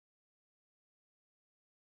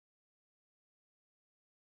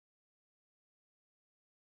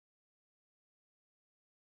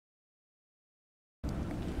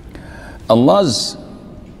Allah's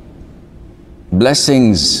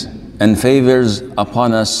blessings and favors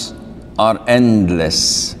upon us are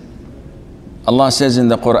endless. Allah says in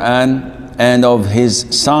the Quran, and of His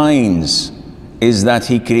signs is that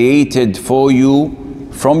He created for you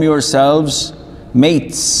from yourselves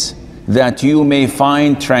mates, that you may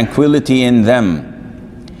find tranquility in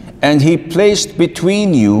them. And He placed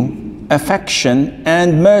between you affection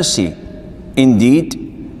and mercy. Indeed,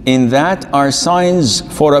 in that are signs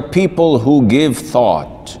for a people who give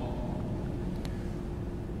thought.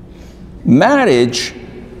 Marriage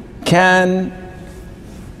can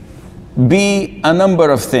be a number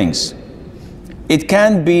of things. It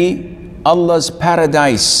can be Allah's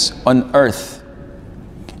paradise on earth,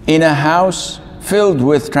 in a house filled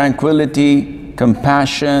with tranquility,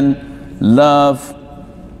 compassion, love.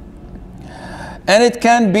 And it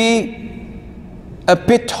can be a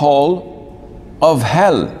pit hole of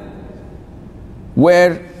hell,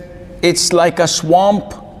 where it's like a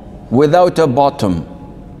swamp without a bottom,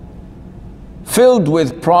 filled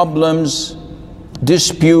with problems,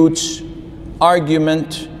 disputes,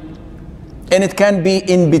 argument, and it can be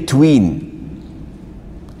in between.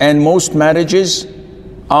 And most marriages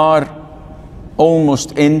are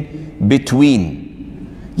almost in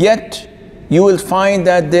between. Yet you will find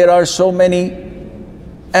that there are so many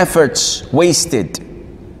efforts wasted,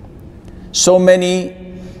 so many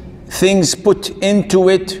things put into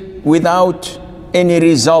it without any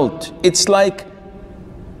result. It's like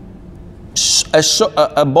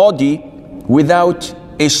a body without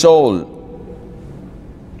a soul.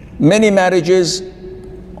 Many marriages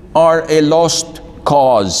are a lost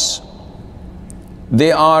cause.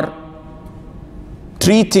 They are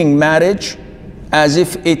treating marriage as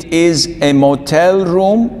if it is a motel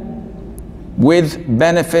room with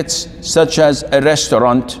benefits such as a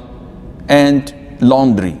restaurant and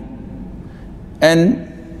laundry.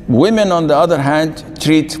 And women, on the other hand,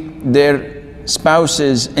 treat their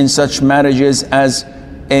spouses in such marriages as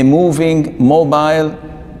a moving mobile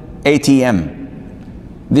ATM.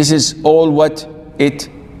 This is all what it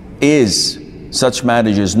is, such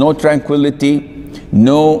marriages. No tranquility,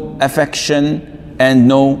 no affection, and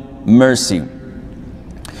no mercy.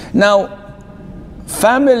 Now,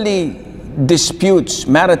 family disputes,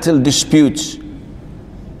 marital disputes,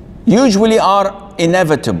 usually are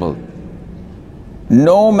inevitable.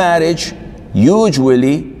 No marriage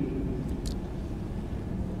usually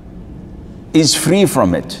is free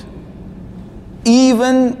from it.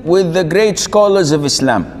 Even with the great scholars of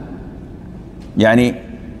Islam. Yani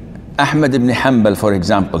Ahmad ibn Hanbal, for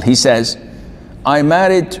example, he says, I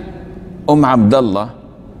married Abdullah,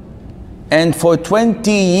 and for 20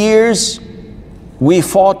 years we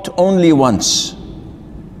fought only once,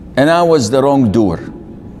 and I was the wrongdoer.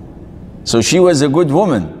 So she was a good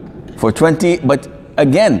woman for 20, but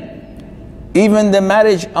again, even the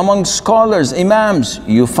marriage among scholars, imams,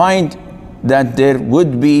 you find that there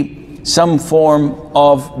would be some form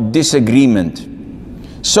of disagreement.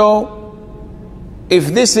 So, if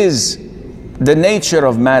this is the nature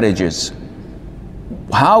of marriages,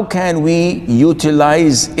 how can we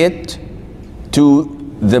utilize it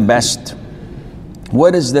to the best?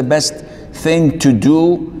 What is the best thing to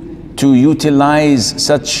do to utilize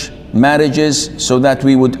such marriages so that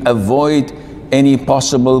we would avoid any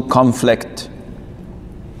possible conflict?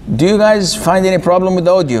 Do you guys find any problem with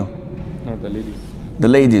the audio? No, the ladies. The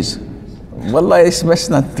ladies. Wallah, it's best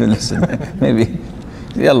not to listen. Maybe.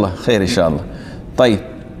 Yallah, khair inshallah. طيب.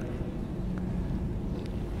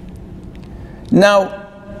 Now,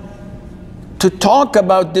 to talk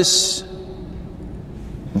about this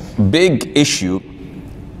big issue,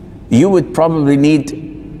 you would probably need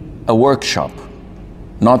a workshop,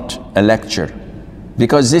 not a lecture,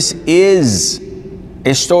 because this is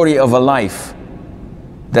a story of a life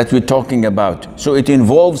that we're talking about. So it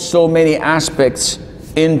involves so many aspects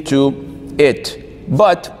into it.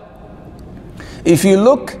 But if you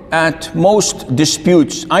look at most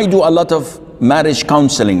disputes, I do a lot of marriage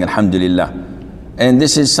counseling, alhamdulillah, and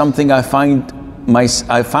this is something I found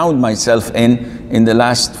myself in the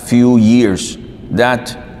last few years,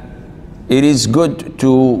 that it is good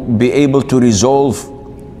to be able to resolve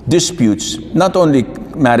disputes, not only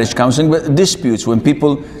marriage counseling, but disputes. When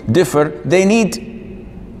people differ, they need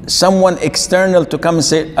someone external to come and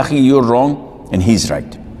say, Akhi, you're wrong and he's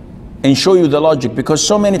right, and show you the logic, because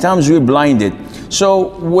so many times we're blinded.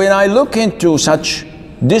 So when I look into such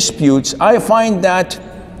disputes, I find that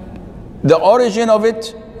the origin of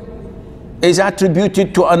it is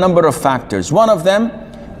attributed to a number of factors. One of them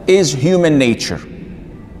is human nature.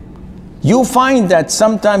 You find that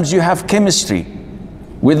sometimes you have chemistry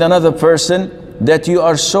with another person that you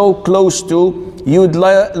are so close to, you'd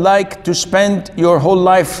like to spend your whole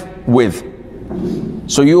life with.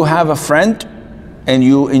 So you have a friend and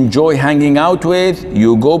you enjoy hanging out with,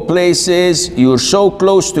 you go places, you're so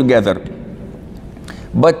close together.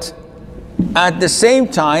 But at the same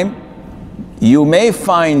time, you may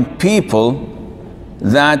find people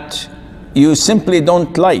that you simply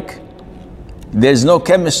don't like. There's no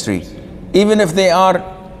chemistry. Even if they are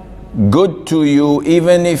good to you,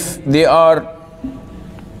 even if they are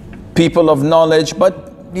people of knowledge,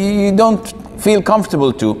 but you don't feel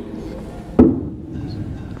comfortable to.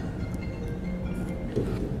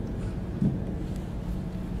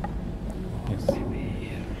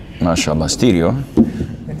 MashaAllah, stereo.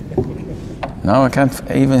 Now I can't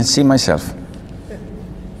even see myself.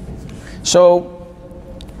 So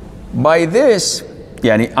by this,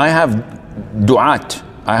 yani, I have du'at,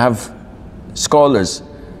 I have scholars,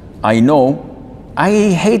 I know,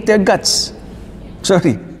 I hate their guts.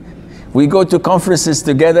 Sorry. We go to conferences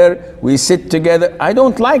together, we sit together. I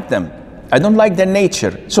don't like them. I don't like their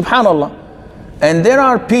nature. Subhanallah. And there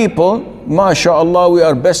are people, MashaAllah, we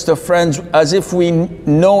are best of friends as if we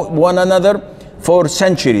know one another for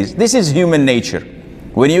centuries. This is human nature.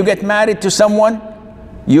 When you get married to someone,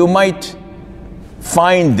 you might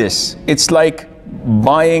find this. It's like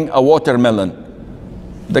buying a watermelon.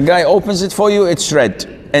 The guy opens it for you, it's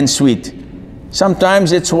red and sweet.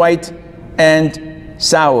 Sometimes it's white and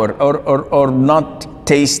sour or not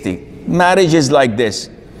tasty. Marriage is like this.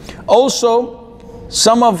 Also,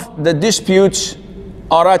 some of the disputes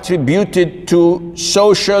are attributed to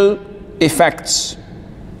social effects.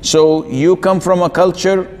 So you come from a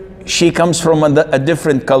culture, she comes from a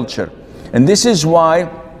different culture. And this is why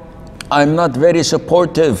I'm not very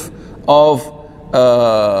supportive of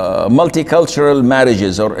multicultural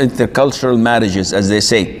marriages or intercultural marriages, as they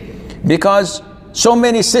say. Because so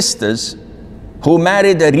many sisters who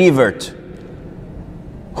married a revert,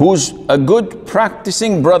 who's a good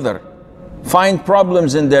practicing brother, find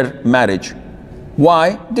problems in their marriage.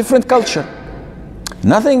 Why? Different culture.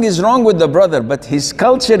 Nothing is wrong with the brother, but his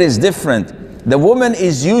culture is different. The woman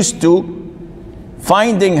is used to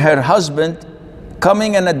finding her husband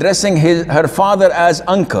coming and addressing her father as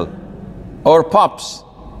uncle or pops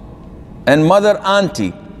and mother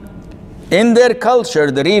auntie. In their culture,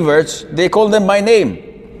 the reverts, they call them by name.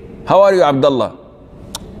 How are you, Abdullah?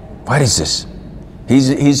 What is this?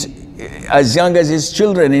 He's as young as his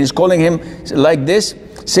children and he's calling him like this.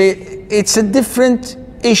 Say, it's a different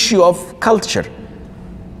issue of culture,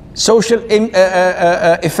 social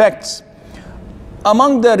effects.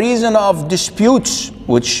 Among the reason of disputes,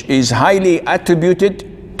 which is highly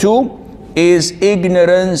attributed to, is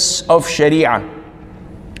ignorance of Sharia.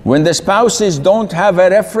 When the spouses don't have a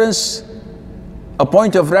reference, a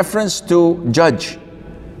point of reference to judge.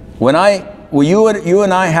 When you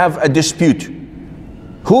and I have a dispute,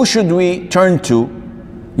 who should we turn to?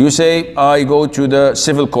 You say, I go to the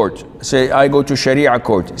civil court. Say, I go to Sharia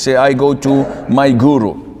court. Say, I go to my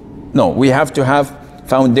guru. No, we have to have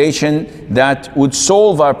foundation that would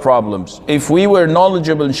solve our problems. If we were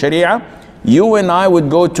knowledgeable in Sharia, you and I would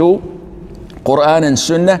go to Quran and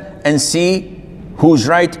Sunnah and see who's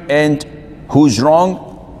right and who's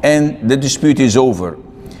wrong, and the dispute is over.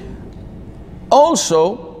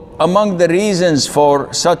 Also, among the reasons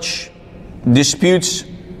for such disputes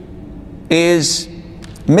is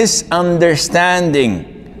misunderstanding,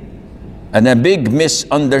 and a big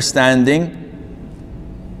misunderstanding.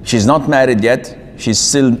 She's not married yet, she's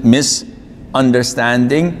still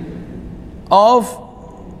misunderstanding of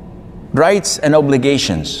rights and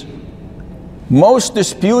obligations. Most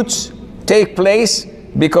disputes take place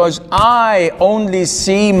because I only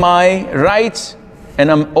see my rights and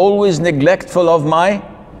I'm always neglectful of my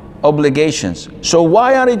obligations. So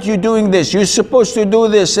why aren't you doing this? You're supposed to do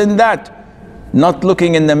this and that. Not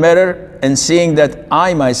looking in the mirror and seeing that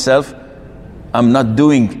I myself am not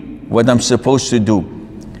doing what I'm supposed to do.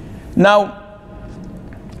 Now,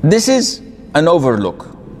 this is an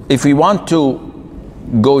overlook. If we want to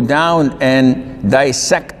go down and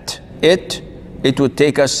dissect it, it would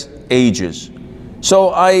take us ages.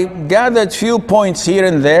 So I gathered few points here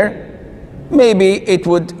and there. Maybe it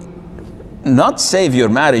would not save your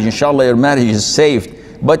marriage, inshallah your marriage is saved,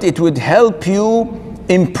 but it would help you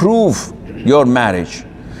improve your marriage.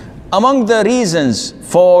 Among the reasons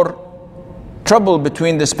for trouble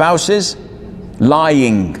between the spouses,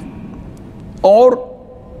 lying or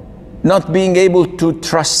not being able to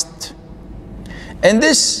trust. And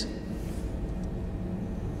this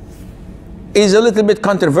is a little bit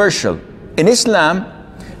controversial. In Islam,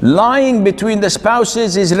 lying between the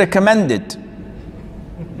spouses is recommended.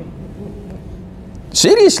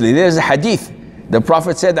 Seriously, there's a hadith The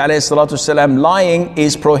Prophet said, ﷺ, lying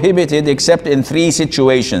is prohibited except in 3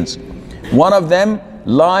 situations. One of them,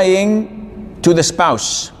 lying to the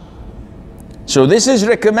spouse. So this is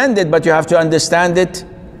recommended, but you have to understand it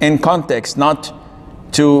in context, not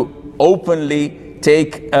to openly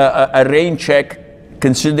take a rain check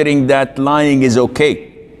considering that lying is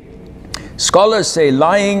okay. Scholars say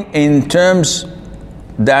lying in terms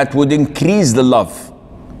that would increase the love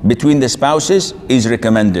between the spouses is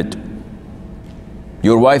recommended.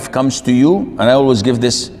 Your wife comes to you, and I always give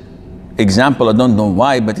this example, I don't know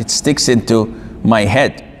why, but it sticks into my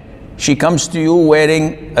head. She comes to you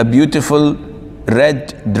wearing a beautiful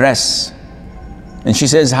red dress, and she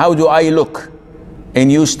says, "How do I look?"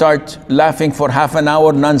 And you start laughing for half an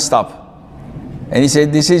hour non-stop. And he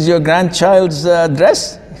said, "This is your grandchild's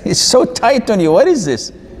dress? It's so tight on you. What is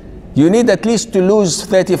this? You need at least to lose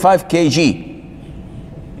 35 kg.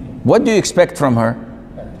 What do you expect from her?"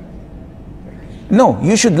 No,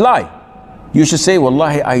 you should lie. You should say,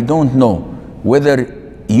 "Wallahi, I don't know whether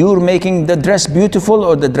you're making the dress beautiful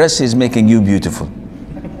or the dress is making you beautiful.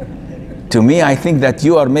 To me, I think that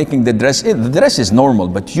you are making the dress is normal,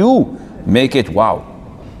 but you make it wow."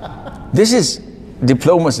 This is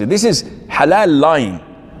diplomacy. This is halal lying.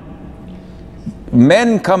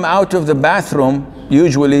 Men come out of the bathroom,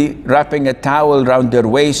 usually wrapping a towel around their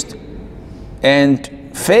waist and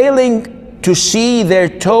failing to see their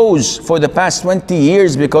toes for the past 20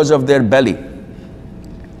 years because of their belly.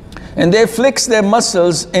 And they flex their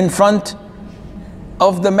muscles in front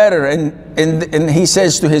of the mirror, and he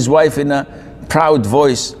says to his wife in a proud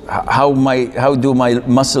voice, how do my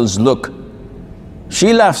muscles look?"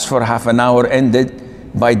 She laughs for half an hour, ended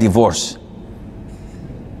by divorce.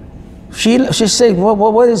 She said,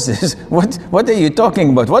 what is this? What are you talking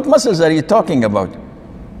about? What muscles are you talking about?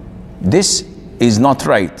 This is not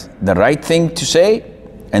right. The right thing to say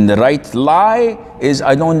and the right lie is,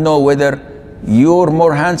 "I don't know whether you're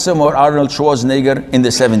more handsome or Arnold Schwarzenegger in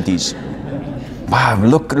the 70s. Wow,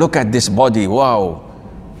 look at this body, wow."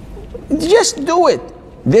 Just do it.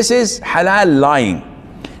 This is halal lying.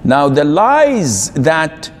 Now the lies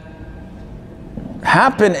that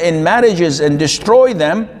happen in marriages and destroy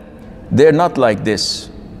them, they're not like this.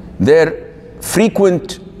 They're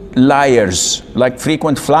frequent liars. Like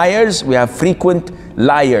frequent flyers, we have frequent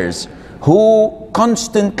liars who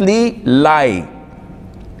constantly lie.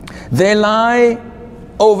 They lie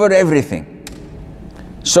over everything.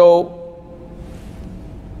 So,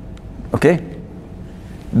 okay,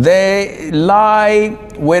 they lie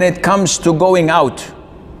when it comes to going out.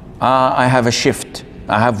 I have a shift,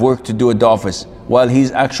 I have work to do at the office, while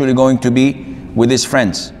he's actually going to be with his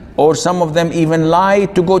friends. Or some of them even lie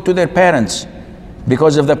to go to their parents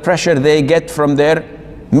because of the pressure they get from their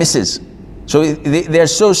missus. So they're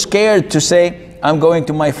so scared to say, "I'm going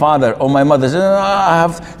to my father or my mother. I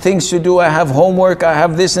have things to do, I have homework, I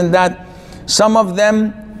have this and that." Some of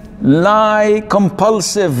them lie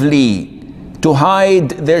compulsively to hide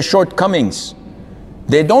their shortcomings.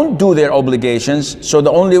 They don't do their obligations, so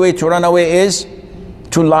the only way to run away is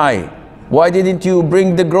to lie. "Why didn't you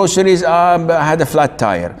bring the groceries?" "I had a flat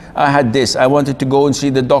tire. I had this. I wanted to go and see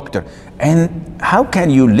the doctor." And how can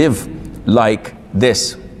you live like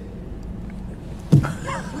this?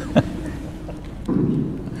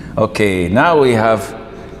 Okay, now we have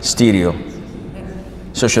stereo.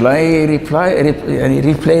 So shall I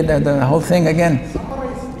replay the whole thing again?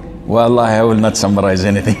 Well, I will not summarize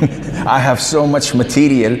anything. I have so much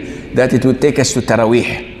material that it would take us to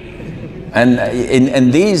Taraweeh. And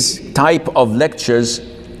in these type of lectures,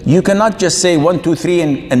 you cannot just say 1, 2, 3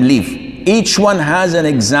 and leave. Each one has an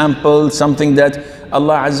example, something that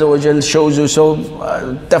Allah Azza wa Jal shows you. So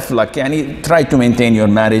taflak, yani, try to maintain your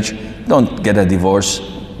marriage, don't get a divorce.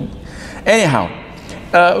 Anyhow,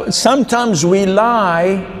 sometimes we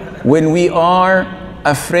lie when we are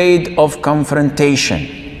afraid of confrontation.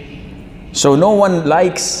 So no one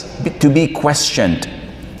likes to be questioned.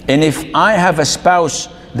 And if I have a spouse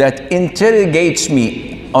that interrogates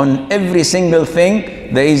me on every single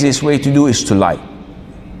thing, the easiest way to do is to lie.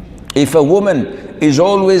 If a woman is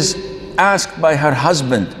always asked by her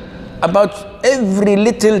husband about every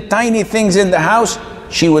little tiny things in the house,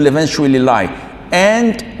 she will eventually lie.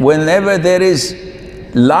 And whenever there is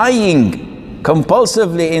lying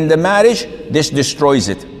compulsively in the marriage, this destroys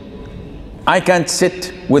it. I can't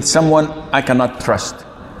sit with someone I cannot trust.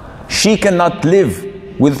 She cannot live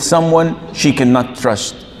with someone she cannot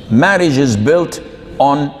trust. Marriage is built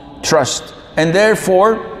on trust. And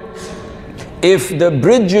therefore, if the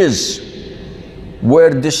bridges were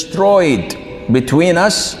destroyed between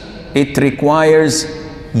us, it requires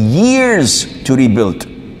years to rebuild.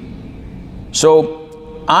 So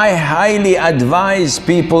I highly advise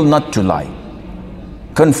people not to lie.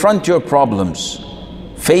 Confront your problems,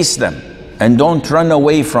 face them, and don't run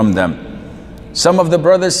away from them. Some of the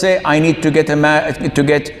brothers say, I need to get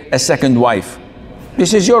a second wife.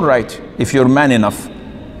 This is your right, if you're man enough.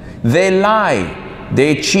 They lie,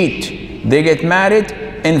 they cheat, they get married,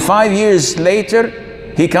 and 5 years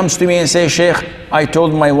later, he comes to me and says, Sheikh, I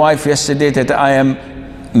told my wife yesterday that I am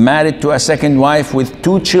married to a second wife with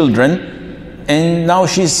 2 children, and now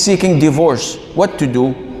she's seeking divorce. What to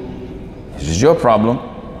do? This is your problem.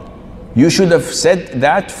 You should have said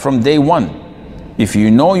that from day one. If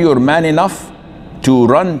you know you're man enough to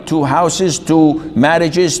run 2 houses, 2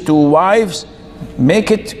 marriages, 2 wives,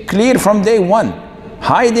 make it clear from day one.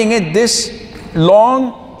 Hiding it this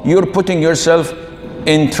long, you're putting yourself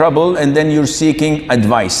in trouble, and then you're seeking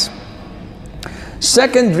advice.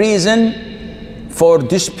 Second reason for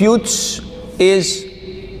disputes is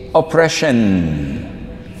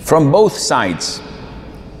oppression from both sides.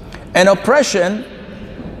 And oppression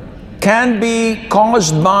can be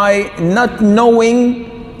caused by not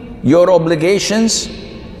knowing your obligations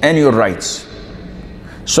and your rights.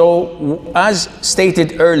 So, as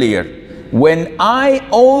stated earlier, when I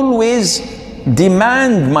always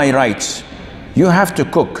demand my rights, you have to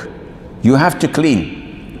cook, you have to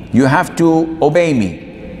clean, you have to obey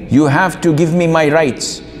me, you have to give me my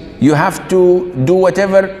rights, you have to do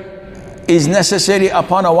whatever is necessary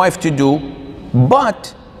upon a wife to do,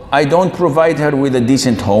 but I don't provide her with a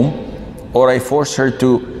decent home, or I force her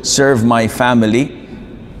to serve my family,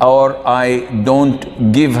 or I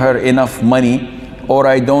don't give her enough money, or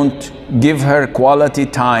I don't give her quality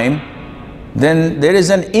time, then there is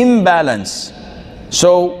an imbalance.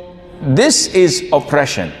 So this is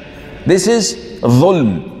oppression. This is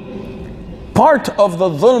dhulm. Part of the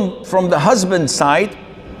dhulm from the husband's side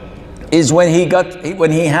is when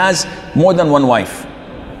he has more than one wife.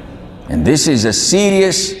 And this is a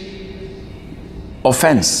serious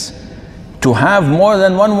offense, to have more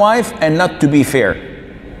than one wife and not to be fair.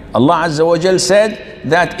 Allah Azza wa Jal said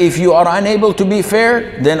that if you are unable to be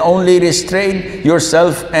fair, then only restrain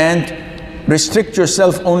yourself and restrict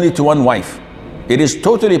yourself only to one wife. It is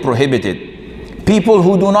totally prohibited. People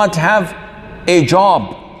who do not have a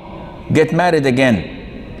job get married again,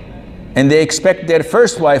 and they expect their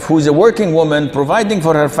first wife, who is a working woman providing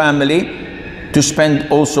for her family, to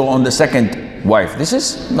spend also on the second wife. This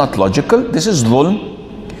is not logical. This is dhulm.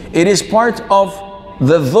 It is part of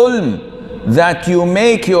the dhulm that you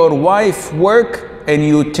make your wife work and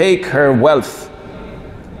you take her wealth.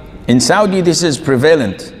 In Saudi, this is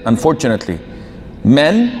prevalent, unfortunately.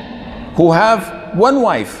 Men who have one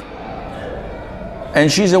wife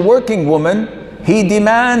and she's a working woman, he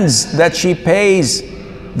demands that she pays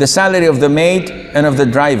the salary of the maid and of the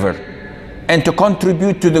driver and to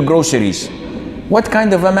contribute to the groceries. What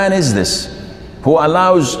kind of a man is this, who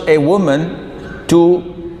allows a woman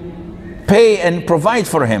to pay and provide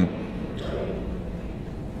for him?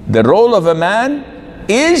 The role of a man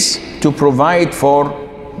is to provide for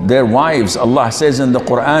their wives. Allah says in the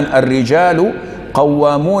Quran, الرجال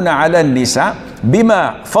قوامون على النساء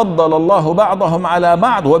بما فضل الله بعضهم على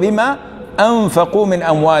بعض وبما أنفقوا من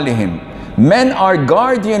أموالهم. Men are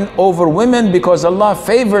guardian over women because Allah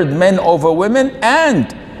favored men over women,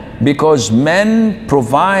 and because men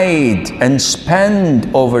provide and spend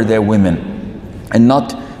over their women, and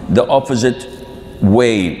not the opposite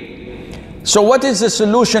way. So what is the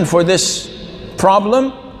solution for this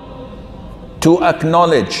problem? To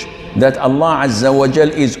acknowledge that Allah Azza wa Jal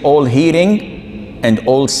is all hearing and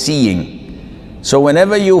all seeing. So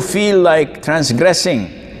whenever you feel like transgressing,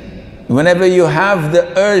 whenever you have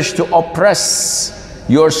the urge to oppress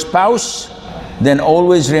your spouse, then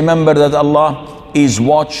always remember that Allah is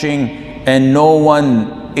watching and no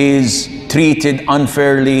one is treated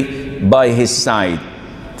unfairly by His side.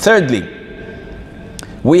 Thirdly,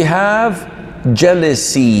 we have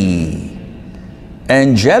jealousy.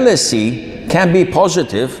 And jealousy can be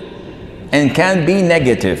positive and can be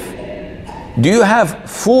negative. Do you have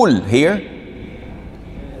fool here?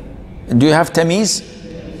 Do you have tamiz?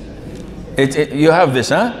 You have this,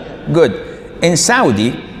 huh? Good. In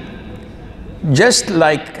Saudi, just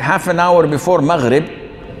like half an hour before Maghrib,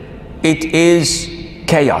 it is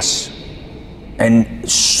chaos. And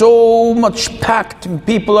so much packed,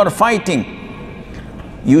 people are fighting.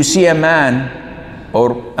 You see a man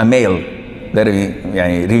or a male, let me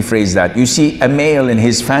rephrase that. You see a male in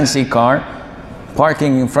his fancy car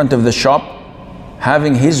parking in front of the shop,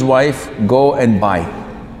 having his wife go and buy,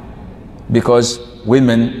 because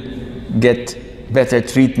women get better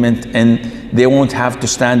treatment and they won't have to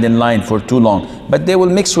stand in line for too long, but they will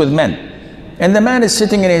mix with men. And the man is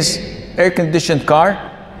sitting in his air-conditioned car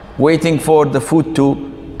waiting for the food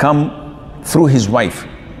to come through his wife.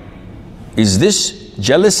 Is this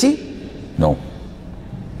jealousy? No.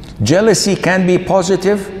 Jealousy can be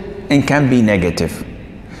positive and can be negative.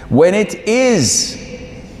 When it is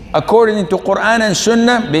according to Quran and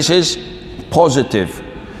Sunnah, this is positive.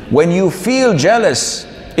 When you feel jealous,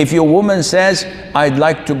 if your woman says, I'd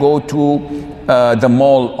like to go to the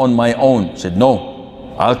mall on my own, said,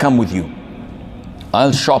 no, I'll come with you.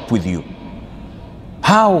 I'll shop with you.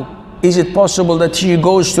 How is it possible that she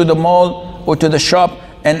goes to the mall or to the shop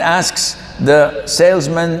and asks the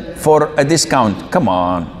salesman for a discount? Come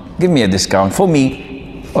on, give me a discount for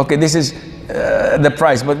me. Okay, this is the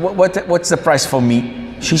price, but what's the price for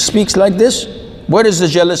me? She speaks like this. Where is the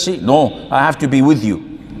jealousy? No, I have to be with you.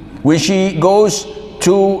 When she goes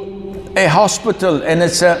to a hospital and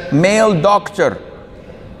it's a male doctor,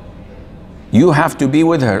 you have to be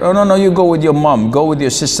with her. Oh, no, you go with your mom, go with your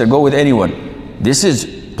sister, go with anyone. This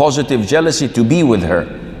is positive jealousy, to be with her.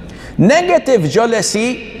 Negative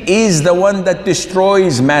jealousy is the one that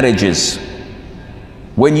destroys marriages.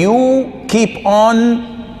 When you keep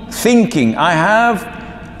on thinking, I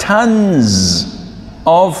have tons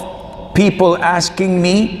of people asking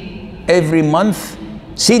me every month,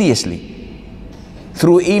 seriously,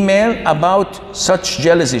 through email about such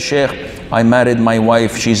jealousy. Sheikh, I married my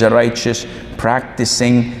wife, she's a righteous,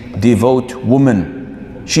 practicing, devout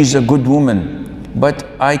woman. She's a good woman, but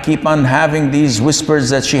I keep on having these whispers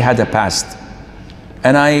that she had a past.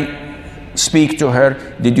 And I speak to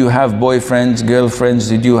her, did you have boyfriends, girlfriends,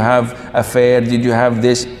 did you have affair, did you have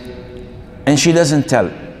this? And she doesn't tell.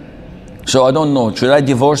 So I don't know, should I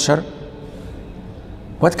divorce her?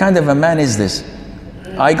 What kind of a man is this?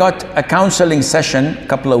 I got a counseling session a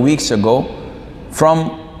couple of weeks ago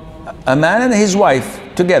from a man and his wife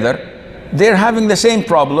together. They're having the same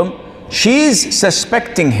problem. She's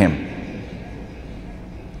suspecting him.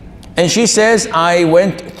 And she says, I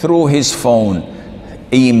went through his phone,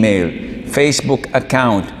 email, Facebook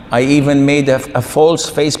account. I even made a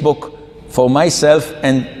false Facebook for myself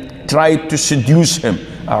and tried to seduce him.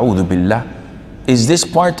 A'udhu billah. Is this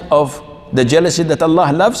part of the jealousy that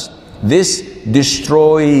Allah loves? This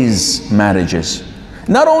destroys marriages.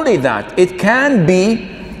 Not only that, it can be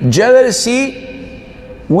jealousy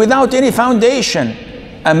without any foundation.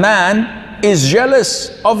 A man is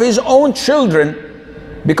jealous of his own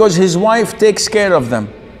children because his wife takes care of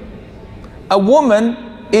them. A woman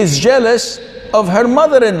is jealous of her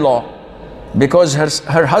mother-in-law because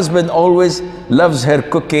her husband always loves her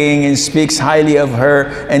cooking and speaks highly of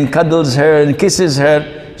her and cuddles her and kisses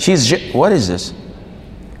her. What is this?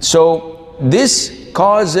 So this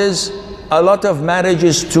causes a lot of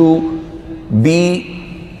marriages to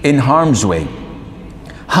be in harm's way.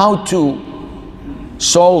 How to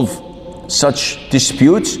solve such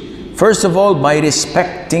disputes? First of all, by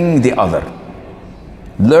respecting the other.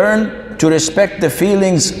 Learn to respect the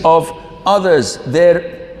feelings of others,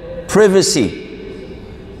 their privacy.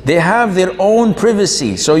 They have their own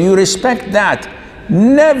privacy, so you respect that.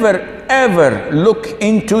 Never ever look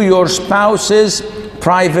into your spouse's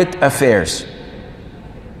private affairs.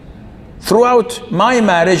 Throughout my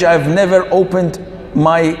marriage, I've never opened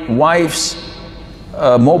my wife's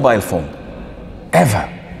mobile phone, ever.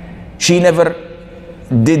 She never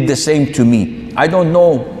did the same to me. I don't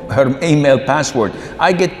know her email password.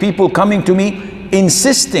 I get people coming to me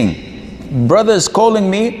insisting, brothers calling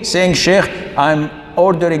me saying, Sheikh, I'm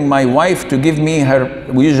ordering my wife to give me her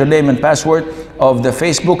username and password of the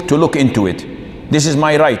Facebook to look into it. This is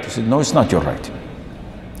my right. I said, no, it's not your right.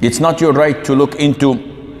 It's not your right to look into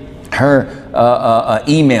her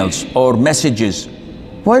emails or messages.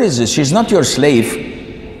 What is this? She's not your slave.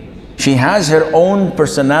 She has her own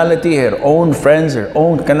personality, her own friends, her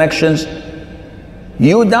own connections.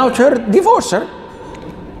 You doubt her, divorce her.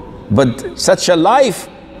 But such a life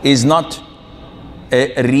is not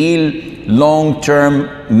a real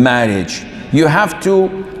long-term marriage. You have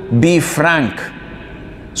to be frank.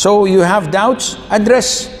 So you have doubts,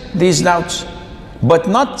 address these doubts, but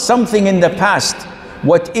not something in the past.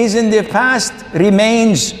 What is in the past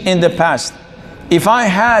remains in the past. If I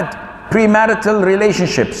had premarital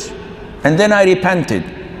relationships and then I repented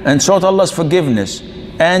and sought Allah's forgiveness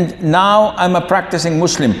and now I'm a practicing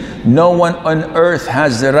Muslim, no one on earth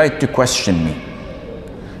has the right to question me.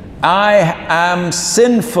 I am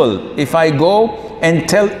sinful if I go and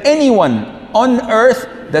tell anyone on earth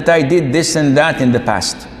that I did this and that in the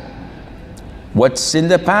past. What's in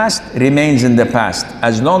the past remains in the past.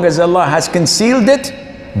 As long as Allah has concealed it,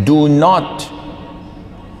 do not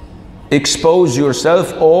expose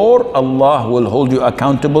yourself, or Allah will hold you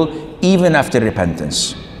accountable even after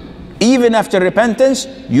repentance. Even after repentance,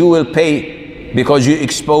 you will pay because you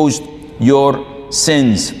exposed your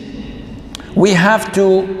sins. We have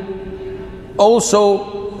to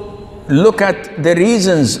also look at the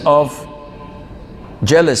reasons of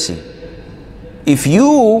jealousy. If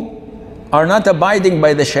you are not abiding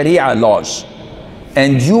by the Sharia laws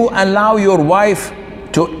and you allow your wife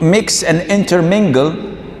to mix and intermingle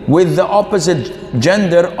with the opposite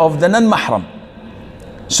gender of the non-mahram,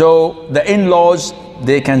 so the in-laws,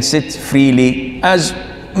 they can sit freely, as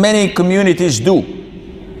many communities do.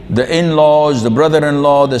 The in-laws, the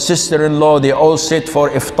brother-in-law, the sister-in-law, they all sit for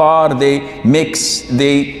iftar, they mix,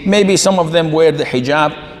 maybe some of them wear the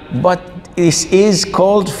hijab, but this is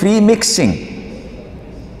called free mixing.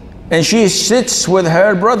 And she sits with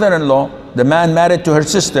her brother-in-law, the man married to her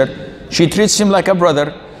sister, she treats him like a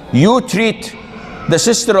brother, you treat the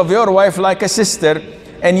sister of your wife like a sister,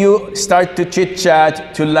 and you start to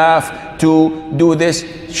chit-chat, to laugh, to do this.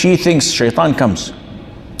 She thinks shaitan comes.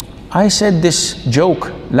 I said this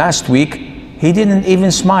joke last week, he didn't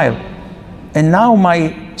even smile. And now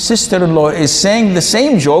my sister-in-law is saying the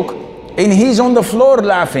same joke and he's on the floor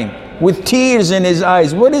laughing with tears in his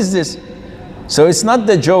eyes. What is this? So it's not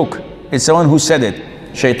the joke, it's the one who said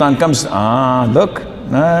it. Shaitan comes, look,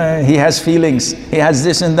 he has feelings, he has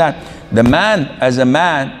this and that. The man, as a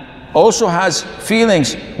man, also has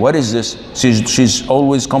feelings. What is this? She's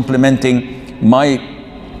always complimenting my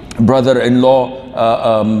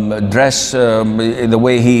brother-in-law, dress, the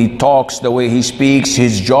way he talks, the way he speaks,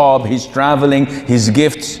 his job, his traveling, his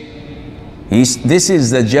gifts. This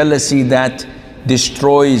is the jealousy that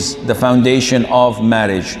destroys the foundation of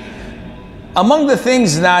marriage. Among the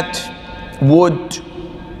things that would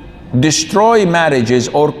destroy marriages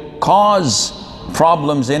or cause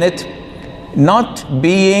problems in it, not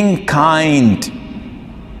being kind.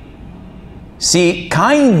 See,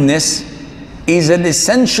 kindness is an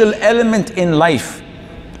essential element in life.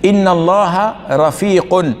 Inna Allaha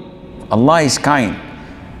rafiqun. Allah is kind.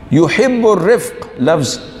 Yuhibbu rifq,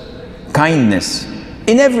 loves kindness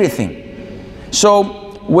in everything. So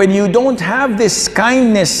when you don't have this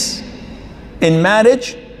kindness in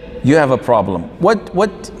marriage, you have a problem.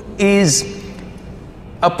 What is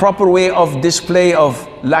a proper way of display of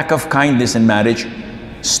lack of kindness in marriage?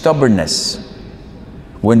 Stubbornness.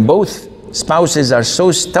 When both spouses are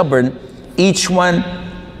so stubborn, each one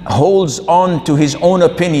holds on to his own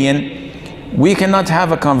opinion, we cannot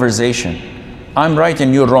have a conversation. I'm right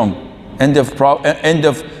and you're wrong. End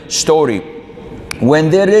of story.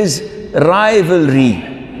 When there is rivalry,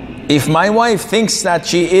 if my wife thinks that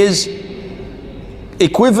she is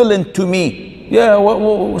equivalent to me, yeah,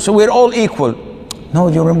 so we're all equal. No,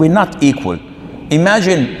 we're not equal.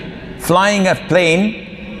 Imagine flying a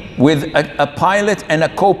plane with a pilot and a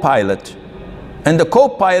co-pilot. And the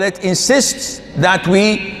co-pilot insists that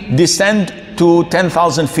we descend to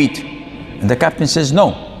 10,000 feet. And the captain says,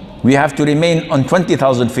 no, we have to remain on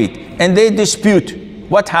 20,000 feet. And they dispute.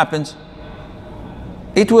 What happens?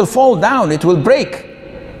 It will fall down, it will break.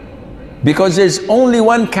 Because there's only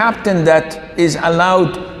one captain that is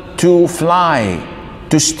allowed to fly,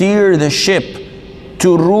 to steer the ship,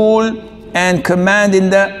 to rule and command in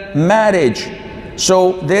the marriage.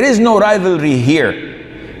 So there is no rivalry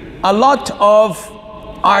here. A lot of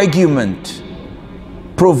argument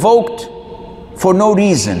provoked for no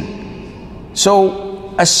reason.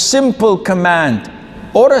 So a simple command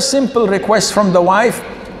or a simple request from the wife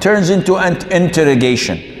turns into an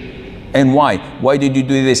interrogation. And why? Why did you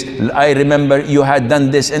do this? I remember you had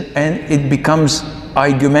done this, and it becomes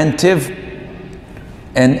argumentative,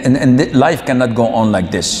 and life cannot go on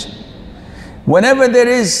like this. Whenever there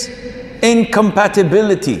is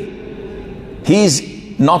incompatibility,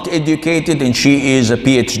 he's not educated and she is a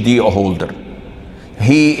PhD holder.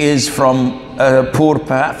 He is from a poor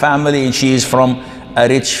family and she is from a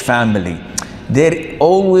rich family. There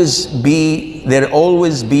always be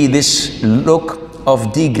this look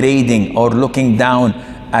of degrading or looking down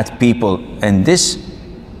at people, and this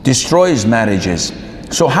destroys marriages.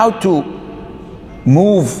 So how to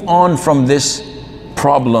move on from this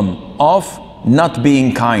problem of not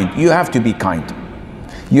being kind? You have to be kind.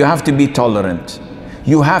 You have to be tolerant.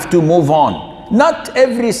 You have to move on. Not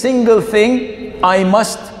every single thing I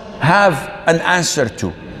must have an answer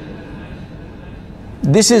to.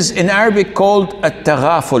 This is in Arabic called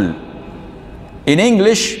at-taghaful. In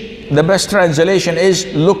English, the best translation is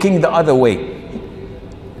looking the other way.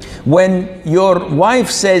 When your wife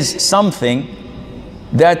says something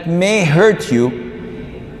that may hurt you,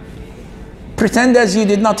 pretend as you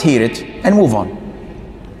did not hear it and move on.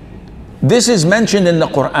 This is mentioned in the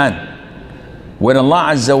Quran. When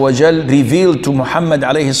Allah Azza wa Jal revealed to Muhammad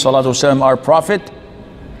alayhi salatu wasalam, our prophet,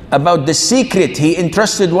 about the secret. He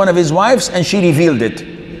entrusted one of his wives and she revealed it.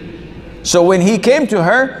 So when he came to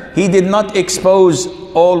her, he did not expose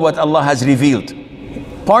all what Allah has revealed.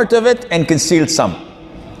 Part of it and concealed some.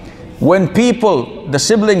 When people, the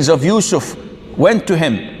siblings of Yusuf, went to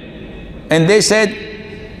him and they said,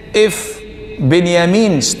 if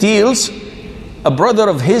Binyamin steals, a brother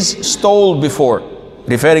of his stole before,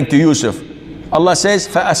 referring to Yusuf. Allah says,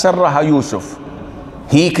 فَأَسَرَّهَا Yusuf.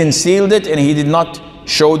 He concealed it and he did not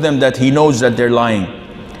show them that he knows that they're lying.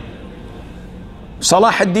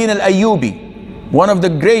 Salah ad-Din al-Ayyubi, one of the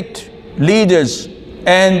great leaders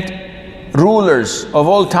and rulers of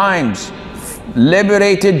all times,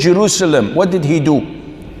 liberated Jerusalem. What did he do?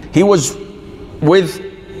 He was with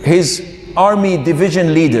his army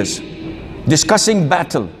division leaders discussing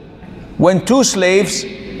battle. When two slaves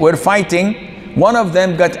were fighting, one of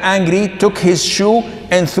them got angry, took his shoe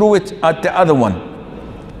and threw it at the other one,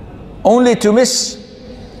 only to miss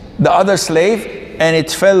the other slave, and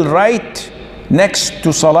it fell right next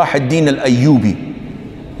to Salah ad-Din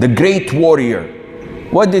al-Ayyubi, the great warrior.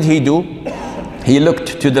 What did he do? He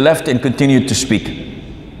looked to the left and continued to speak.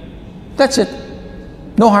 That's it.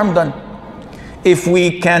 No harm done. If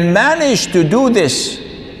we can manage to do this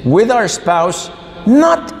with our spouse,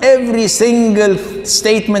 not every single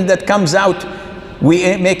statement that comes out,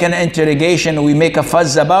 we make an interrogation, we make a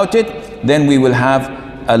fuzz about it, then we will have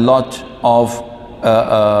a lot of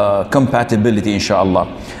compatibility, inshallah.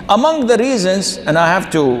 Among the reasons, and I have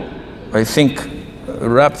to, I think,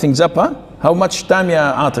 wrap things up, huh? How much time,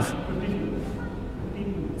 ya Atif?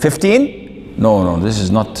 15? No, this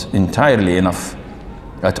is not entirely enough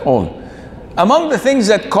at all. Among the things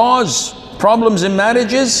that cause problems in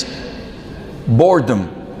marriages, boredom,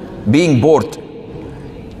 being bored.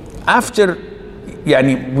 After,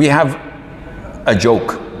 we have a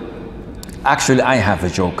joke. Actually, I have a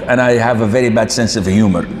joke, and I have a very bad sense of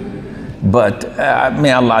humor. But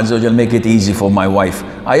may Allah Azza wa Jal make it easy for my wife.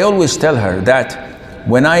 I always tell her that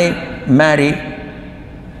when I marry,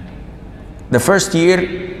 the first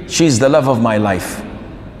year, she's the love of my life.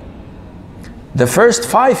 The first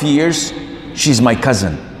 5 years, she's my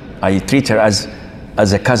cousin. I treat her as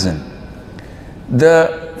a cousin.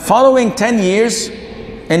 The following 10 years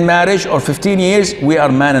in marriage, or 15 years, we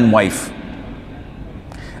are man and wife.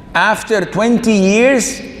 After 20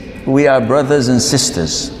 years, we are brothers and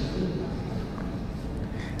sisters.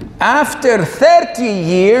 After 30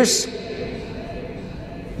 years,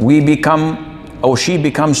 we become, or she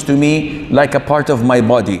becomes to me like a part of my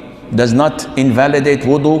body. Does not invalidate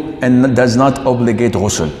wudu and does not obligate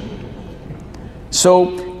ghusl.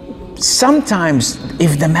 So sometimes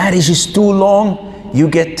if the marriage is too long, you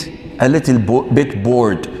get a little bit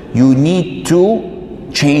bored. You need to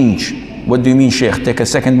change. What do you mean, Sheikh? Take a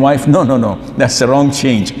second wife? No. That's the wrong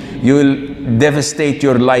change. You will devastate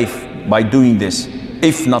your life by doing this,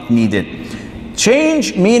 if not needed.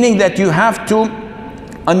 Change meaning that you have to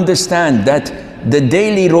understand that the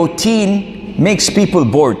daily routine makes people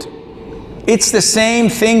bored. It's the same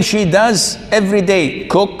thing she does every day.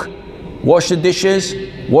 Cook, wash the dishes,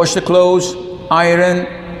 wash the clothes, iron,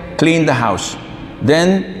 clean the house.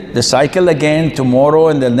 Then the cycle again tomorrow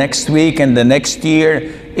and the next week and the next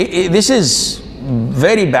year. This is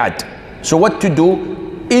very bad. So what to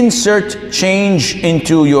do? Insert change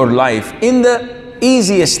into your life in the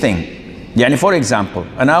easiest thing. For example,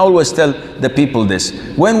 and I always tell the people this,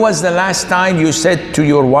 when was the last time you said to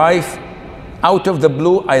your wife, out of the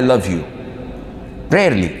blue, I love you?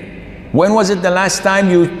 Rarely. When was it the last time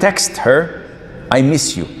you text her, I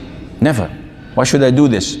miss you? Never. Why should I do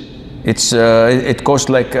this? It costs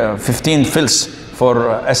like 15 fils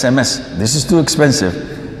for SMS. This is too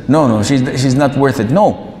expensive. No, she's not worth it.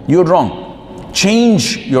 No, you're wrong.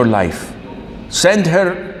 Change your life. Send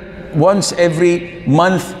her once every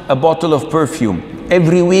month a bottle of perfume.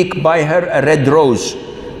 Every week buy her a red rose.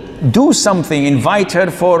 Do something, invite her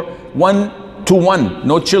for 1-to-1,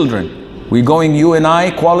 no children. We're going, you and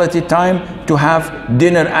I, quality time to have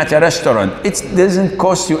dinner at a restaurant. It doesn't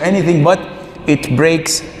cost you anything, but it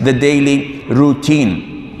breaks the daily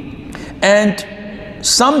routine. And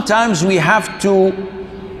sometimes we have to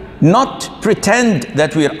not pretend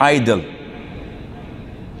that we're idle.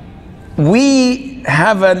 We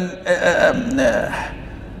have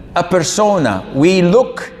a persona. We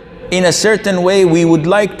look in a certain way. We would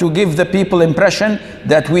like to give the people impression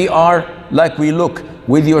that we are like we look.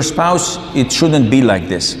 With your spouse, it shouldn't be like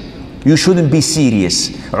this. You shouldn't be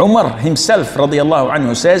serious. Umar himself, radiallahu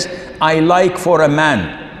anhu, says, I like for a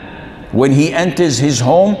man, when he enters his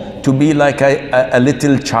home, to be like a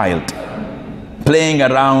little child. Playing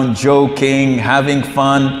around, joking, having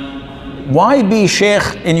fun. Why be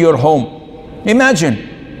sheikh in your home?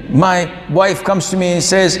 Imagine, My wife comes to me and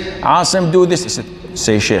says, Asim, do this. I said,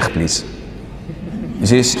 say Sheikh, please. He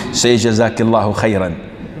says, say Jazakallahu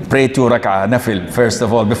khairan. Pray 2 rak'ah, nafil, first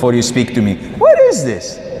of all, before you speak to me. What is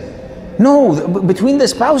this? No, between the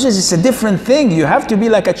spouses, it's a different thing. You have to be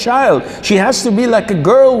like a child. She has to be like a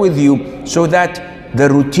girl with you so that the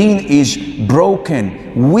routine is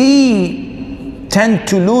broken. We tend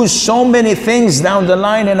to lose so many things down the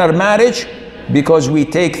line in our marriage because we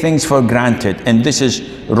take things for granted, and this is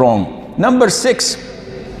wrong. Number 6,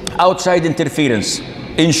 outside interference.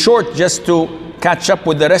 In short, just to catch up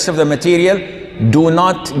with the rest of the material, do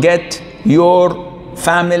not get your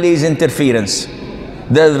family's interference.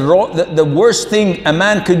 The worst thing a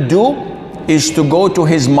man could do is to go to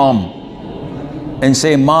his mom and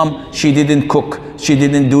say, Mom, she didn't cook, she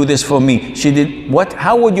didn't do this for me, she did what?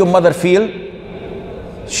 How would your mother feel?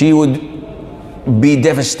 She would be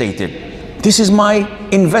devastated. This is my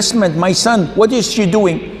investment, my son, what is she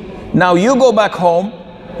doing? Now you go back home,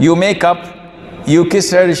 you make up, you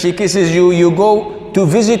kiss her, she kisses you, you go to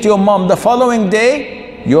visit your mom. The following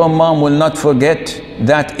day, your mom will not forget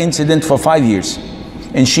that incident for 5 years.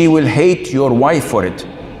 And she will hate your wife for it.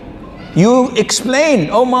 You explain,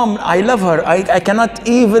 oh mom, I love her, I cannot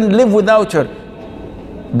even live without her.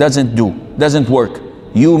 Doesn't work.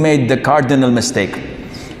 You made the cardinal mistake.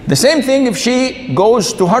 The same thing if she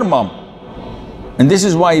goes to her mom. And this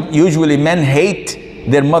is why usually men hate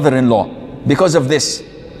their mother-in-law, because of this.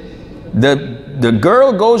 The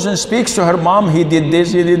girl goes and speaks to her mom, he did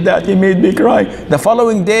this, he did that, he made me cry. The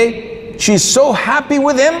following day, she's so happy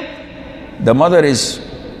with him. The mother is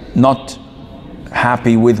not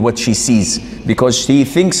happy with what she sees because she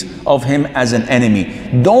thinks of him as an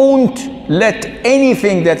enemy. Don't let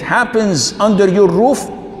anything that happens under your roof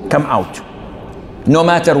come out, no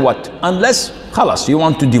matter what, unless, khalas, you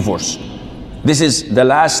want to divorce. This is the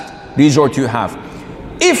last resort you have.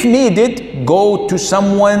 If needed, go to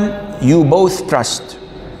someone you both trust.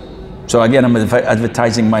 So again, I'm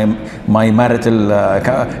advertising my marital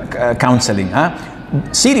counseling.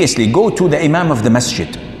 Seriously, go to the imam of the masjid.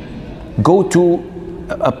 Go to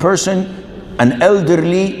a person, an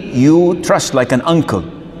elderly you trust, like an uncle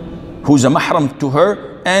who's a mahram to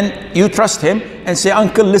her, and you trust him, and say,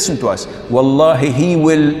 uncle, listen to us. Wallahi, he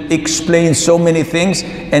will explain so many things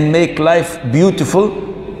and make life beautiful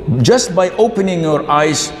just by opening your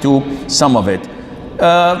eyes to some of it.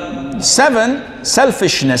 7,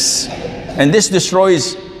 selfishness, and this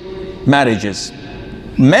destroys marriages.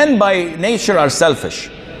 Men by nature are selfish,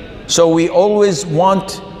 so we always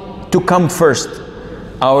want to come first.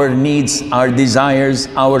 Our needs, our desires,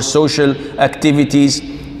 our social activities,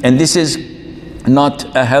 and this is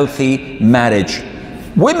not a healthy marriage.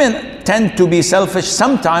 Women tend to be selfish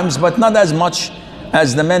sometimes, but not as much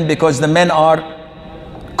as the men, because the men are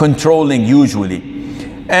controlling usually.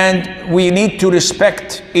 And we need to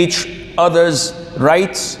respect each other's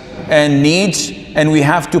rights and needs, and we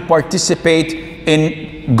have to participate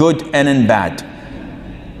in good and in bad.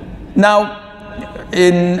 Now,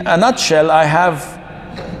 in a nutshell, I have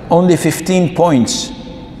only 15 points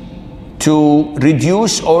to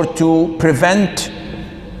reduce or to prevent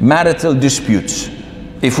marital disputes.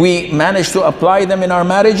 If we manage to apply them in our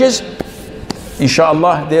marriages,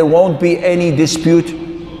 inshallah, there won't be any dispute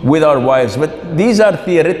with our wives. But these are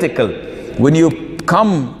theoretical. When you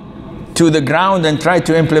come to the ground and try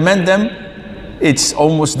to implement them, it's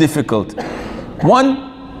almost difficult.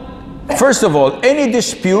 First of all, any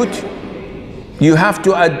dispute, you have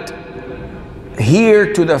to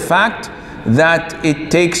adhere to the fact that it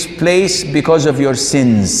takes place because of your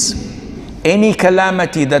sins. Any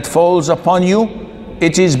calamity that falls upon you,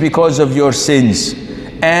 it is because of your sins.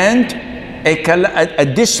 And a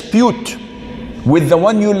dispute with the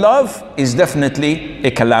one you love is definitely a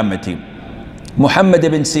calamity. Muhammad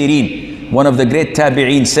ibn Sirin, one of the great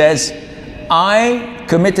tabi'een, says, I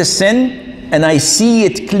commit a sin and I see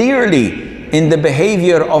it clearly in the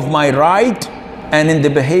behavior of my bride and in the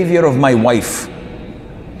behavior of my wife.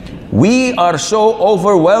 We are so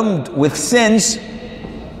overwhelmed with sins,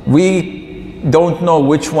 we don't know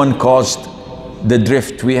which one caused the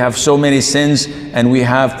drift. We have so many sins, and we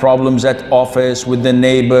have problems at office, with the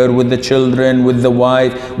neighbor, with the children, with the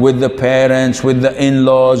wife, with the parents, with the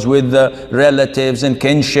in-laws, with the relatives and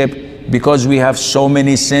kinship, because we have so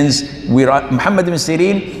many sins. Muhammad ibn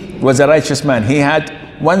Sirin was a righteous man. He had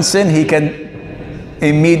one sin, he can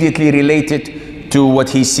immediately relate it to what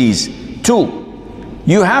he sees. 2,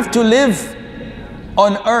 you have to live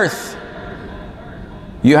on earth.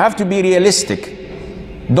 You have to be realistic.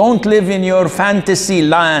 Don't live in your fantasy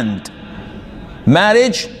land.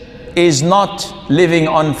 Marriage is not living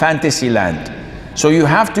on fantasy land. So you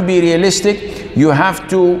have to be realistic. You have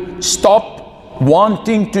to stop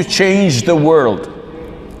wanting to change the world.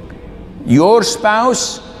 Your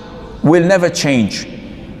spouse will never change.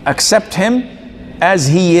 Accept him as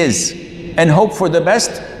he is and hope for the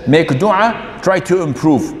best. Make dua, try to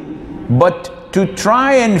improve. But to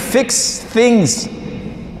try and fix things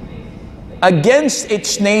against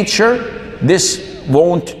its nature, this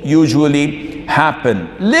won't usually happen.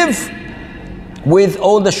 Live with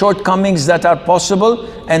all the shortcomings that are possible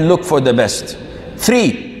and look for the best.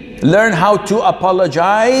 3, learn how to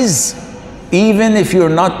apologize even if you're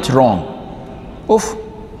not wrong. Oof,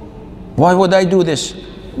 why would I do this?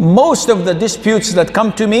 Most of the disputes that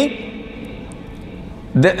come to me,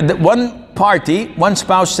 the one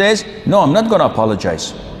spouse says, no, I'm not going to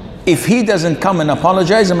apologize. If he doesn't come and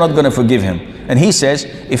apologize, I'm not going to forgive him. And he says,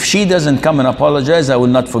 if she doesn't come and apologize, I will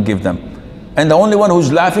not forgive them. And the only one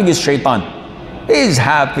who's laughing is shaitan. He's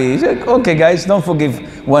happy. He's like, okay guys, don't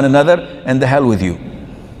forgive one another and the hell with you.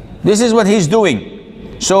 This is what he's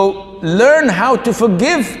doing. So learn how to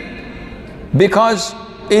forgive, because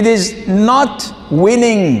it is not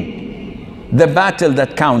winning the battle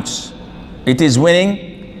that counts. It is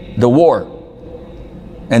winning the war.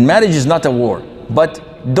 And marriage is not a war.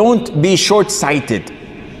 But don't be short-sighted.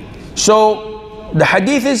 So the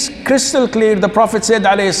hadith is crystal clear. The Prophet said,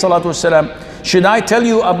 alayhi salatu wasalam, should I tell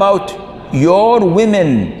you about your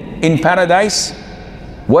women in paradise?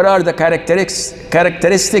 What are the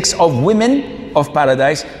characteristics of women of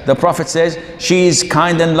paradise? The Prophet says, she is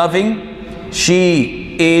kind and loving.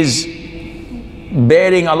 She is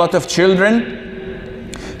bearing a lot of children.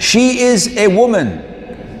 She is a woman,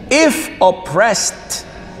 if oppressed.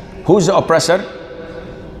 Who's the oppressor?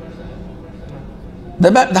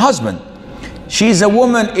 The husband. She's a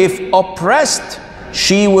woman, if oppressed,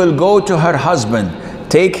 she will go to her husband,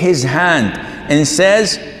 take his hand and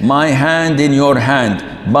says, my hand in your hand.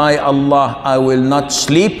 By Allah, I will not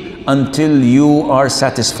sleep until you are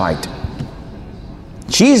satisfied.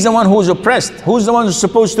 She's the one who's oppressed. Who's the one who's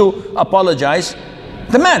supposed to apologize?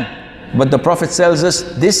 The man. But the Prophet tells us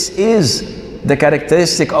this is the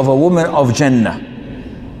characteristic of a woman of Jannah.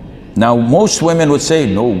 Now most women would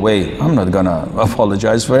say, no way, I'm not gonna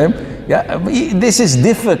apologize for him. Yeah, this is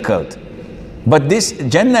difficult. But this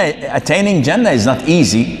Jannah, attaining Jannah is not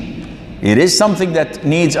easy. It is something that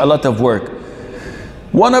needs a lot of work.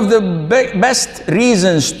 One of the best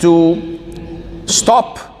reasons to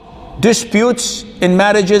stop disputes in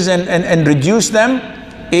marriages and reduce them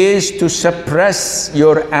is to suppress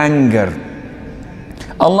your anger.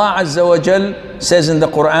 Allah Azza wa Jal says in the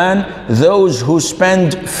Quran, those who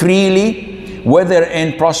spend freely, whether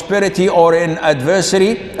in prosperity or in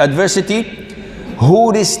adversity,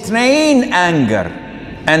 who restrain anger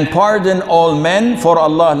and pardon all men, for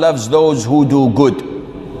Allah loves those who do good.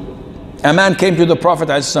 A man came to the Prophet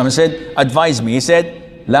ﷺ and said, advise me. He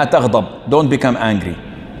said, La taghdab, don't become angry.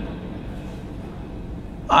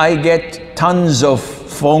 I get tons of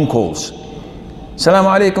phone calls. Assalamu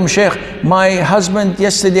alaikum, Sheikh. My husband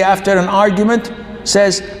yesterday after an argument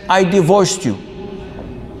says, I divorced you.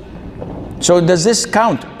 So does this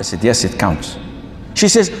count? I said, yes, it counts. She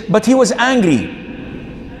says, but he was angry.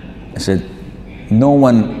 I said, no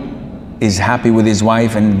one is happy with his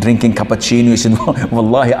wife and drinking cappuccino. He said,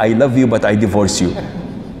 Wallahi, I love you, but I divorce you.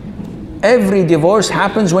 Every divorce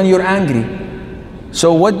happens when you're angry.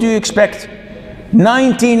 So what do you expect?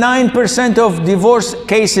 99% of divorce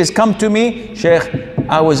cases come to me, Sheikh,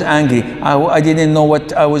 I was angry. I didn't know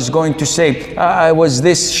what I was going to say. I was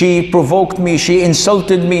this, she provoked me, she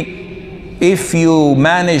insulted me. If you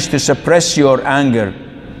manage to suppress your anger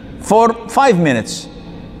for 5 minutes,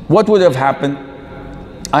 what would have happened?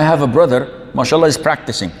 I have a brother, mashallah, is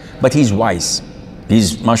practicing, but he's wise.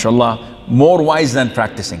 He's, mashallah, more wise than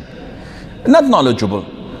practicing. Not knowledgeable.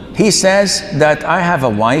 He says that I have a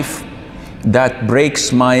wife that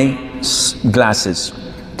breaks my glasses,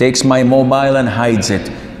 takes my mobile and hides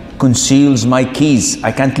it, conceals my keys.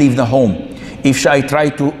 I can't leave the home. If I try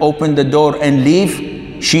to open the door and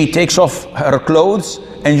leave, she takes off her clothes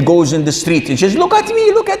and goes in the street and says, look at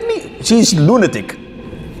me, look at me. She's lunatic.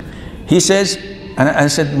 He says, and I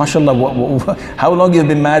said, mashallah, how long you've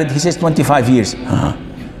been married? He says, 25 years.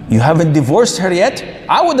 You haven't divorced her yet?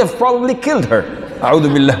 I would have probably killed her.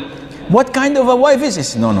 A'udhu billah. What kind of a wife is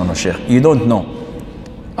this? No, Sheikh, you don't know.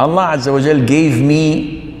 Allah Azza wa Jal gave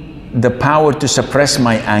me the power to suppress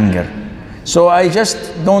my anger. So I just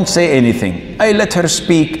don't say anything. I let her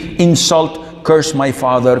speak, insult, curse my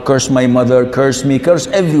father, curse my mother, curse me, curse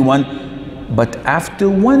everyone. But after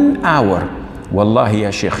 1 hour, Wallahi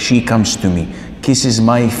ya Sheikh, she comes to me, kisses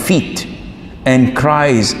my feet and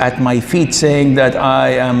cries at my feet saying that I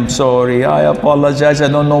am sorry, I apologize, I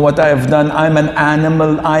don't know what I have done, I'm an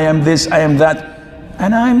animal, I am this, I am that.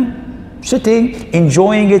 And I'm sitting,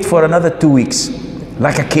 enjoying it for another 2 weeks,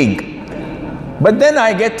 like a king. But then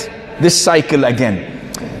I get this cycle again.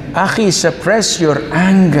 Akhi, suppress your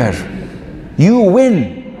anger. You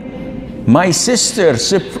win. My sister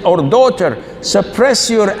or daughter, suppress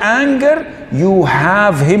your anger. You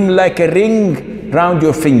have him like a ring round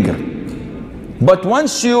your finger. But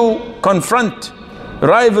once you confront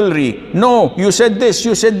rivalry, no, you said this,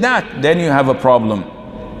 you said that, then you have a problem.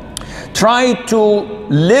 Try to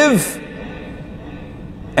live,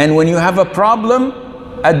 and when you have a problem,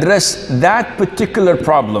 address that particular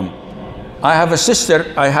problem. I have a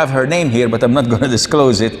sister, I have her name here, but I'm not going to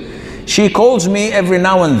disclose it. She calls me every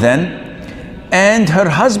now and then, and her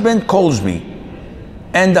husband calls me.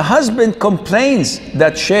 And the husband complains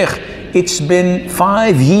that, Sheikh, it's been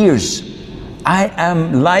 5 years. I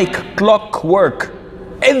am like clockwork.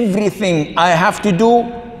 Everything I have to do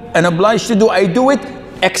and obliged to do, I do it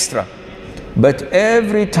extra. But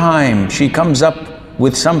every time she comes up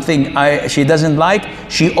with something she doesn't like,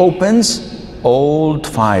 she opens old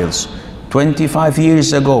files. 25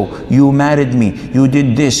 years ago, you married me, you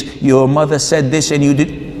did this, your mother said this, and you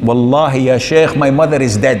did. Wallahi, ya Sheikh, my mother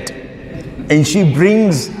is dead. And she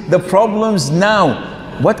brings the problems now.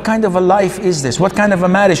 What kind of a life is this? What kind of a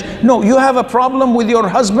marriage? No, you have a problem with your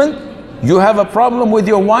husband, you have a problem with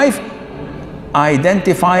your wife,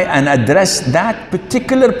 identify and address that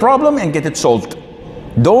particular problem and get it solved.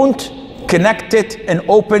 Don't connect it and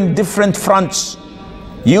open different fronts.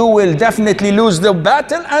 You will definitely lose the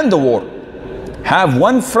battle and the war. Have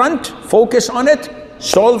one front, focus on it,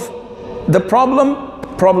 solve the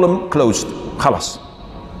problem closed. Khalas.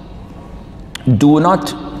 Do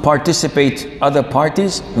not participate other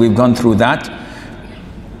parties. We've gone through that.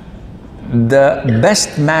 The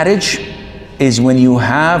best marriage is when you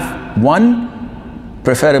have one,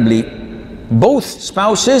 preferably both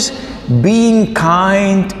spouses, being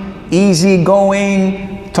kind,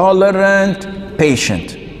 easygoing, tolerant,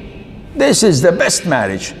 patient. This is the best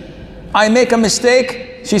marriage. I make a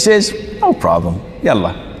mistake, she says, no problem,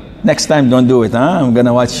 yalla, next time don't do it, huh? I'm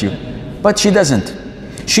gonna watch you. But she doesn't.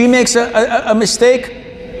 She makes a mistake.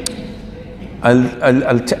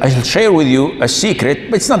 I'll share with you a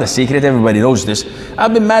secret, but it's not a secret, everybody knows this.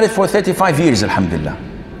 I've been married for 35 years, alhamdulillah.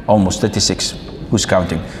 Almost 36, who's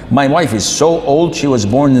counting? My wife is so old, she was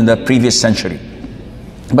born in the previous century.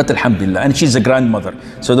 But alhamdulillah, and she's a grandmother,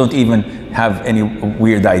 so don't even have any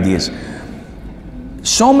weird ideas.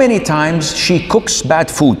 So many times she cooks bad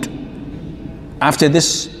food. After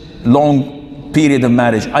this long period of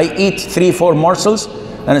marriage, I eat 3-4 morsels,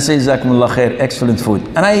 and I say, Jazakumullah khair, excellent food.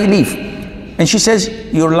 And I leave. And she says,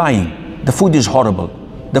 you're lying. The food is horrible.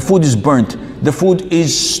 The food is burnt. The food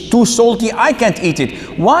is too salty. I can't eat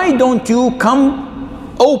it. Why don't you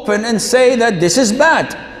come open and say that this is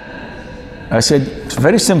bad? I said, it's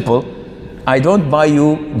very simple. I don't buy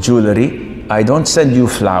you jewelry. I don't send you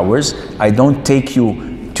flowers. I don't take you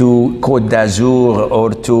to Côte d'Azur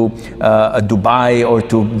or to Dubai or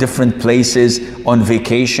to different places on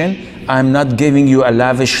vacation. I'm not giving you a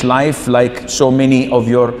lavish life like so many of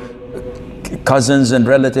your cousins and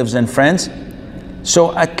relatives and friends.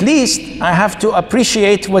 So at least I have to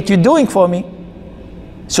appreciate what you're doing for me.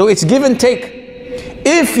 So it's give and take.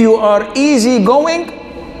 If you are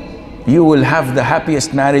easygoing, you will have the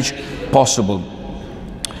happiest marriage possible.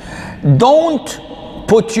 Don't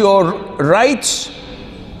put your rights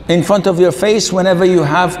in front of your face whenever you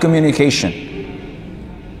have communication.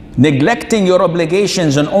 Neglecting your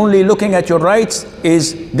obligations and only looking at your rights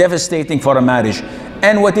is devastating for a marriage.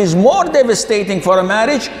 And what is more devastating for a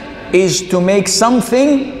marriage is to make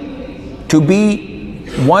something to be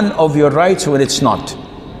one of your rights when it's not.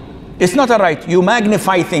 It's not a right. You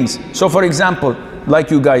magnify things. So for example, like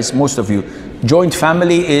you guys, most of you, joint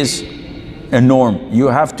family is a norm. You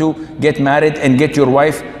have to get married and get your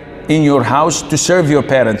wife in your house to serve your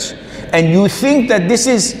parents. And you think that this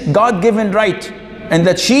is God-given right, and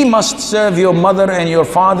that she must serve your mother and your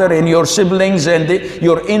father and your siblings and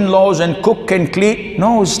your in-laws and cook and clean.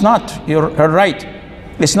 No, it's not her right.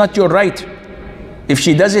 It's not your right. If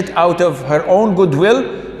she does it out of her own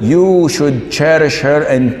goodwill, you should cherish her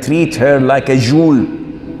and treat her like a jewel,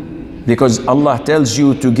 because Allah tells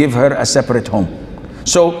you to give her a separate home.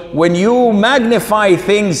 So when you magnify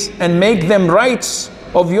things and make them rights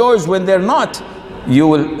of yours when they're not, you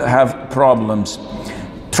will have problems.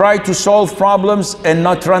 Try to solve problems and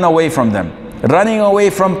not run away from them. Running away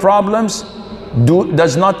from problems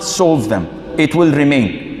does not solve them. It will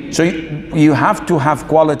remain. So you have to have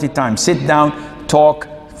quality time. Sit down, talk,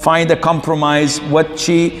 find a compromise, what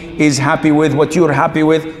she is happy with, what you're happy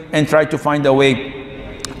with, and try to find a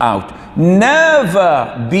way out.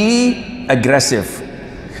 Never be aggressive.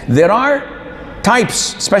 There are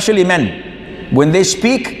types, especially men. When they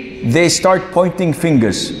speak, they start pointing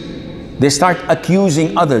fingers. They start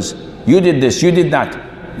accusing others. You did this, you did that.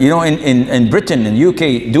 You know, in Britain, in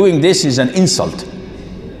UK, doing this is an insult.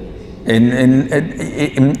 In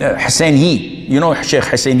Hussein, you know Sheikh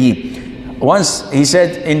Hussein. Once he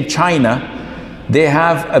said in China, they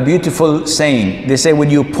have a beautiful saying. They say when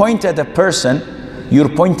you point at a person, you're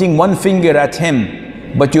pointing one finger at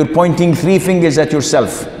him, but you're pointing 3 fingers at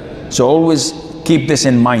yourself. So always keep this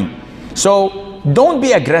in mind. So don't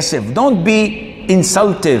be aggressive, don't be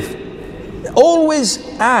insultive. Always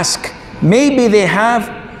ask. Maybe they have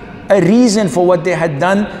a reason for what they had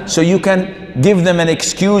done, so you can give them an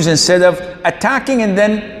excuse instead of attacking and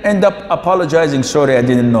then end up apologizing. Sorry, I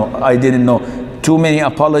didn't know. Too many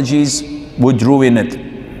apologies would ruin it.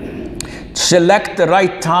 Select the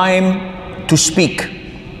right time to speak.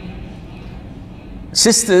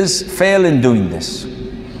 Sisters fail in doing this.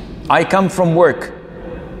 I come from work,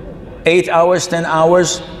 8 hours, 10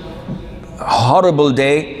 hours, horrible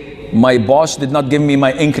day. My boss did not give me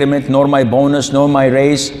my increment, nor my bonus, nor my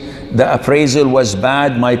raise. The appraisal was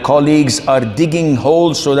bad. My colleagues are digging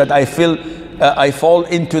holes so that I fall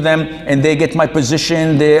into them and they get my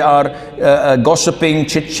position. They are gossiping,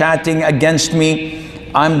 chit-chatting against me.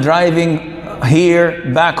 I'm driving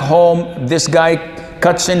here, back home. This guy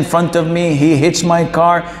cuts in front of me. He hits my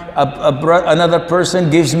car. Another person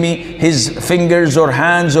gives me his fingers or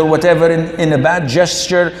hands or whatever in a bad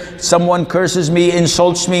gesture. Someone curses me,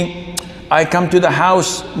 insults me. I come to the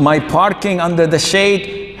house. My parking under the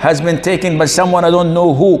shade has been taken by someone I don't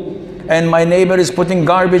know who, and my neighbor is putting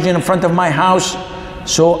garbage in front of my house.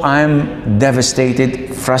 So I'm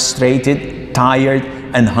devastated, frustrated, tired,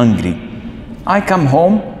 and hungry. I come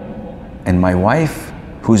home, and my wife,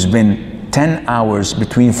 who's been 10 hours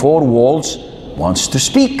between 4 walls, wants to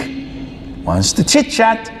speak, wants to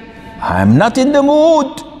chit-chat. I'm not in the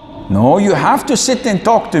mood. No, you have to sit and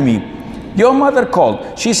talk to me. Your mother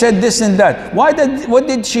called. She said this and that. What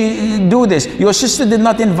did she do this? Your sister did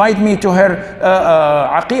not invite me to her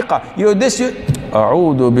aqiqah.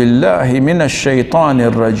 A'udhu billahi minash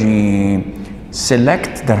shaitanir rajim.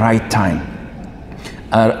 Select the right time.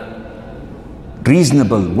 A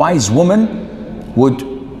reasonable, wise woman would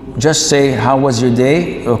just say, how was your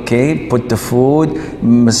day? Okay, put the food,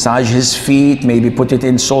 massage his feet, maybe put it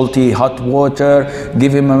in salty hot water,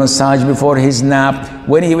 give him a massage before his nap.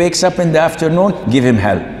 When he wakes up in the afternoon, give him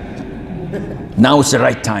hell. Now it's the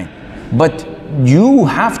right time. But you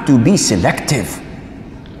have to be selective.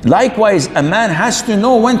 Likewise, a man has to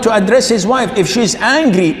know when to address his wife. If she's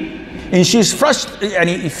angry and she's frustrated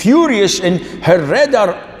and furious and her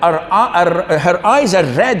eyes are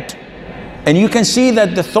red, and you can see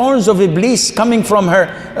that the thorns of Iblis coming from her,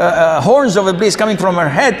 horns of Iblis coming from her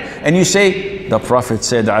head, and you say, the Prophet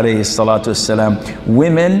said, alayhi salatu wasalam,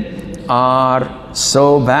 women are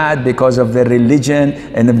so bad because of their religion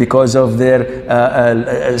and because of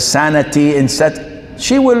their sanity and such.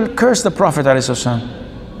 She will curse the Prophet alayhi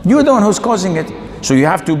wasalam. You're the one who's causing it. So you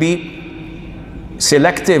have to be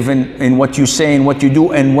selective in what you say and what you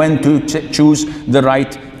do, and when to choose the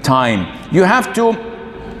right time. You have to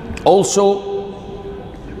also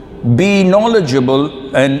be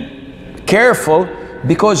knowledgeable and careful,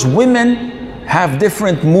 because women have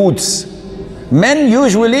different moods. Men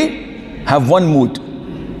usually have one mood.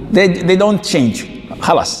 They don't change.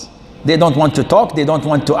 Khalas. They don't want to talk. They don't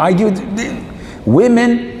want to argue.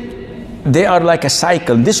 Women, they are like a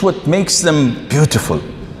cycle. This is what makes them beautiful.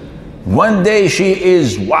 One day she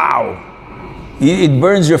is wow. It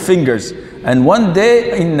burns your fingers. And one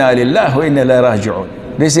day, inna lillahi wa inna ilayhi raji'un.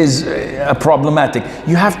 This is problematic.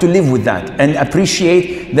 You have to live with that and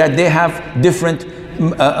appreciate that they have different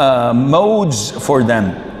modes for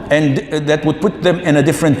them, and that would put them in a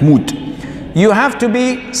different mood. You have to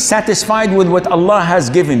be satisfied with what Allah has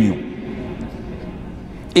given you.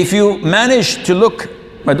 If you manage to look,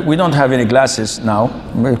 but we don't have any glasses now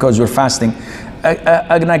because we're fasting,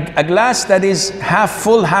 a glass that is half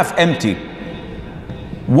full, half empty.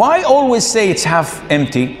 Why always say it's half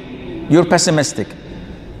empty? You're pessimistic.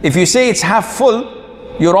 If you say it's half full,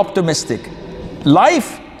 you're optimistic.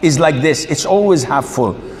 Life is like this, it's always half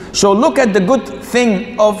full. So look at the good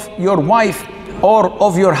thing of your wife or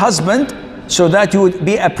of your husband, so that you would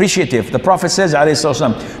be appreciative. The Prophet says,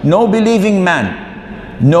 no believing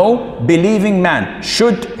man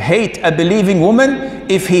should hate a believing woman.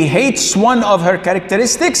 If he hates one of her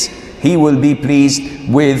characteristics, he will be pleased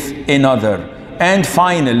with another. And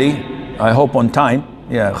finally, I hope on time,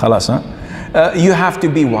 Yeah, khalas, huh? You have to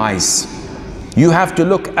be wise. You have to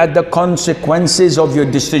look at the consequences of your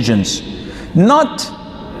decisions. Not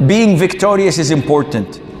being victorious is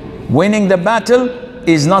important. Winning the battle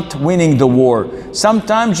is not winning the war.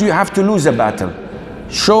 Sometimes you have to lose a battle.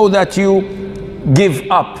 Show that you give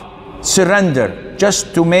up, surrender,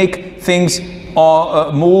 just to make things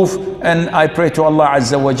move. And I pray to Allah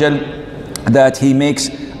Azza wa Jal that He makes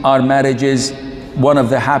our marriages one of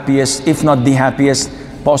the happiest, if not the happiest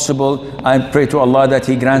possible. I pray to Allah that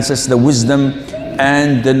He grants us the wisdom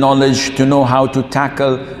and the knowledge to know how to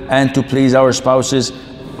tackle and to please our spouses.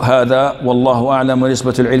 هذا والله أعلم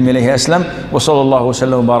ونسبة العلم إليه أسلم وصلى الله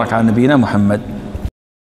وسلم وبارك على نبينا محمد.